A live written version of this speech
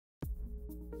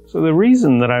So the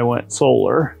reason that I went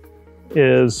solar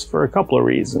is for a couple of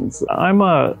reasons. I'm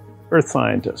a earth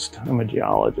scientist, I'm a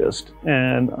geologist,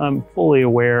 and I'm fully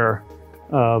aware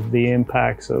of the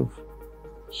impacts of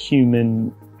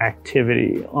human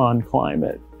activity on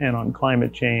climate and on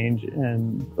climate change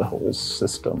and the whole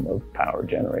system of power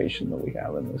generation that we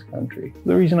have in this country.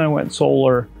 The reason I went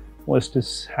solar was to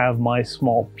have my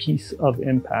small piece of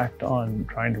impact on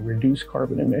trying to reduce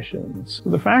carbon emissions.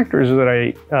 The factors that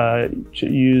I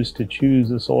used to choose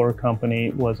a solar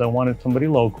company was I wanted somebody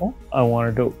local. I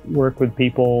wanted to work with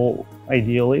people,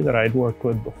 ideally, that I'd worked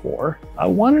with before. I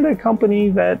wanted a company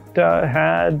that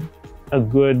had a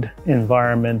good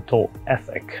environmental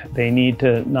ethic. They need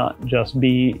to not just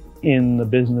be in the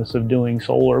business of doing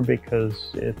solar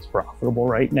because it's profitable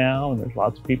right now and there's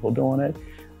lots of people doing it.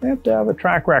 They have to have a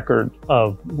track record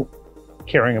of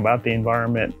caring about the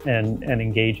environment and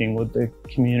engaging with the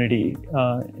community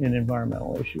in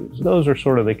environmental issues. Those are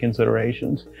sort of the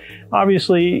considerations.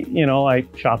 Obviously, you know, I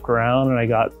shopped around and I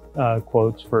got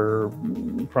quotes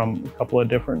from a couple of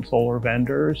different solar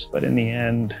vendors, but in the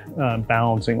end,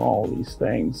 balancing all these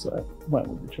things, I went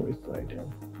with the choice that I did.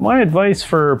 My advice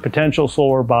for potential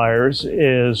solar buyers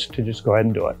is to just go ahead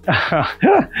and do it.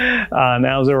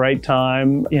 Now's the right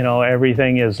time. You know,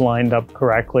 everything is lined up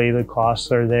correctly. The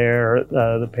costs are there.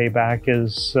 The payback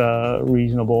is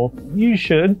reasonable. You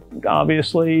should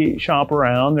obviously shop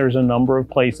around. There's a number of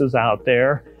places out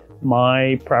there.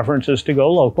 My preference is to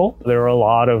go local. There are a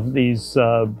lot of these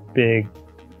big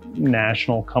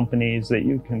national companies that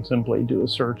you can simply do a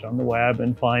search on the web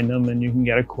and find them and you can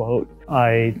get a quote.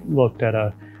 I looked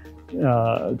at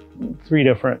 3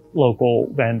 different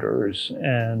local vendors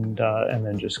and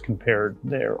then just compared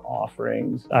their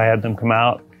offerings. I had them come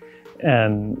out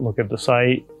and look at the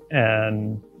site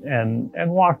and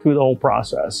walk through the whole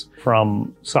process,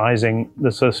 from sizing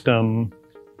the system,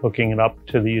 hooking it up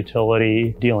to the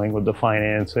utility, dealing with the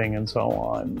financing, and so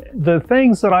on. The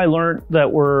things that I learned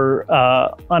that were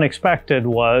unexpected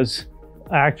was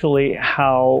actually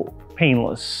how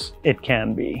painless it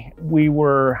can be. We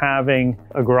were having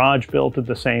a garage built at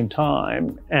the same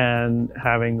time and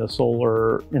having the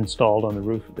solar installed on the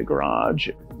roof of the garage.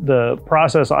 The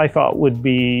process I thought would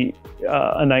be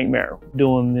a nightmare,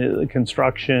 doing the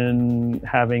construction,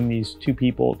 having these 2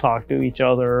 people talk to each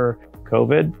other.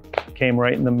 COVID came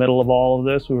right in the middle of all of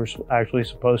this. We were actually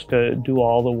supposed to do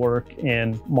all the work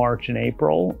in March and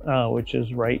April, which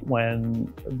is right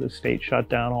when the state shut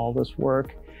down all this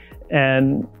work.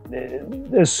 And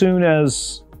as soon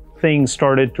as things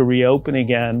started to reopen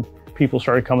again, people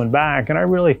started coming back, and I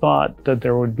really thought that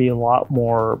there would be a lot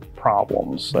more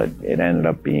problems, but it ended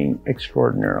up being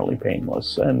extraordinarily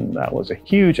painless, and that was a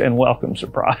huge and welcome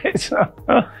surprise.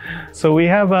 So we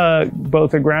have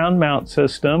both a ground mount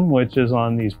system, which is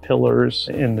on these pillars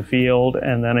in the field,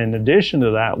 and then in addition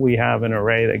to that, we have an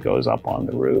array that goes up on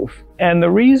the roof. And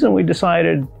the reason we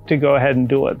decided to go ahead and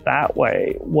do it that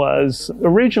way was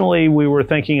originally we were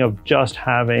thinking of just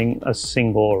having a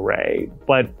single array,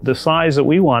 but the size that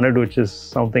we wanted, which is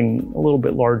something a little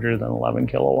bit larger than 11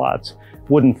 kilowatts,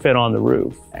 wouldn't fit on the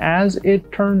roof. As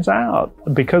it turns out,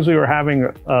 because we were having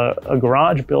a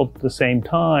garage built at the same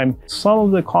time, some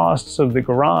of the costs of the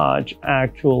garage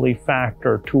actually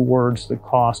factor towards the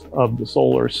cost of the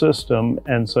solar system,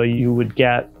 and so you would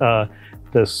get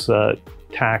this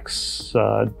tax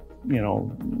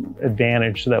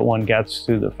advantage that one gets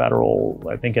through the federal,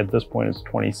 I think at this point it's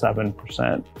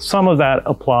 27%. Some of that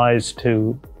applies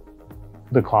to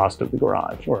the cost of the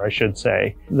garage, or I should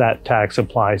say that tax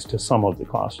applies to some of the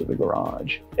cost of the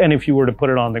garage. And if you were to put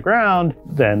it on the ground,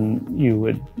 then you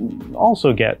would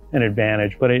also get an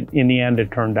advantage, but in the end it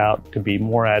turned out to be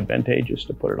more advantageous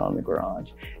to put it on the garage,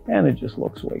 and it just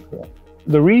looks way cool.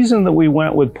 The reason that we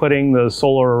went with putting the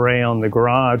solar array on the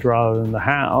garage rather than the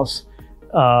house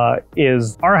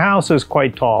is our house is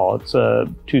quite tall. It's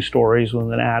 2 stories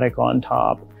with an attic on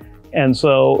top. And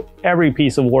so every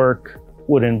piece of work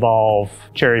would involve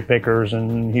cherry pickers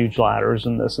and huge ladders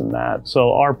and this and that.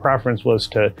 So our preference was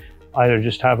to either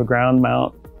just have a ground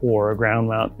mount or a ground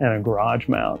mount and a garage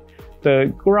mount.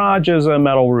 The garage is a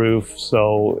metal roof,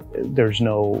 so there's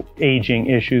no aging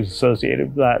issues associated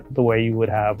with that the way you would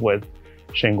have with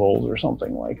shingles or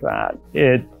something like that.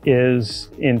 It is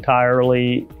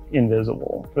entirely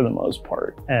invisible for the most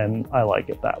part, and I like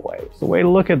it that way. The way to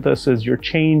look at this is you're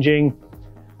changing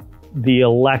the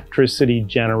electricity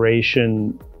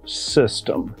generation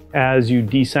system. As you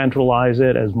decentralize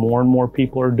it, as more and more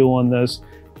people are doing this,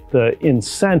 the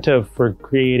incentive for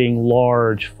creating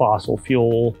large fossil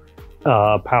fuel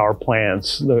power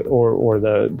plants, or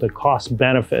the cost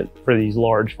benefit for these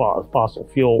large fossil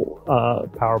fuel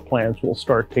power plants will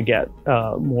start to get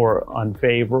more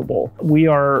unfavorable. We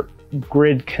are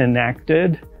grid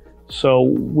connected, so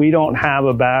we don't have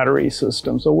a battery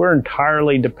system. So we're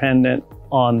entirely dependent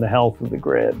on the health of the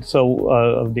grid, so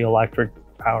of the electric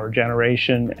power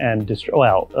generation and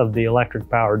of the electric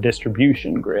power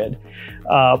distribution grid.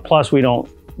 Plus, we don't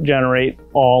generate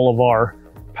all of our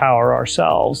power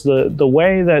ourselves. The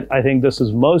way that I think this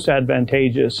is most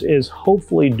advantageous is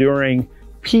hopefully during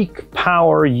peak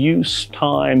power use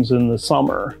times in the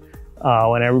summer,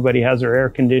 when everybody has their air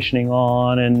conditioning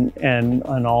on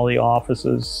and all the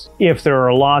offices. If there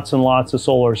are lots and lots of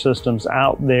solar systems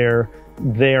out there,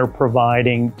 they're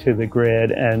providing to the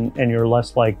grid, and you're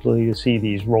less likely to see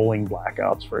these rolling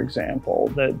blackouts, for example,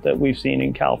 that we've seen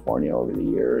in California over the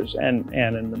years and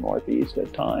in the Northeast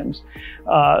at times.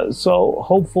 So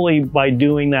hopefully by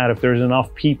doing that, if there's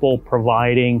enough people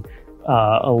providing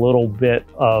a little bit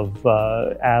of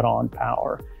add-on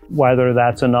power, whether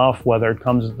that's enough, whether it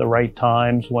comes at the right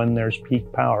times when there's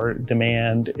peak power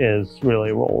demand, is really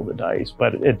a roll of the dice,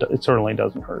 but it certainly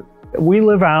doesn't hurt. We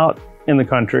live out in the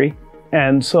country,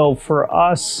 and so for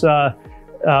us,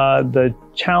 the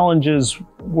challenges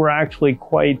were actually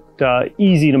quite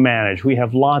easy to manage. We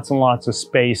have lots and lots of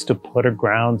space to put a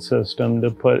ground system, to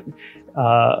put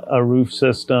a roof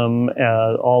system.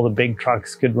 All the big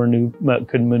trucks could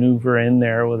maneuver in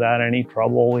there without any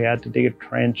trouble. We had to dig a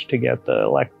trench to get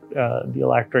the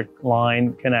electric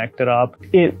line connected up.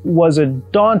 It was a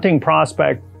daunting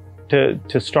prospect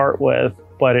to start with,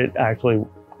 but it actually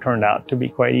turned out to be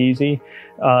quite easy.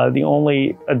 The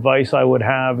only advice I would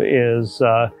have is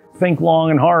think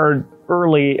long and hard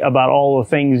early about all the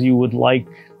things you would like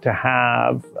to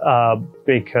have,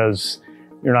 because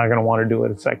you're not going to want to do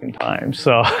it a second time.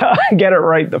 So get it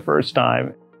right the first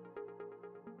time.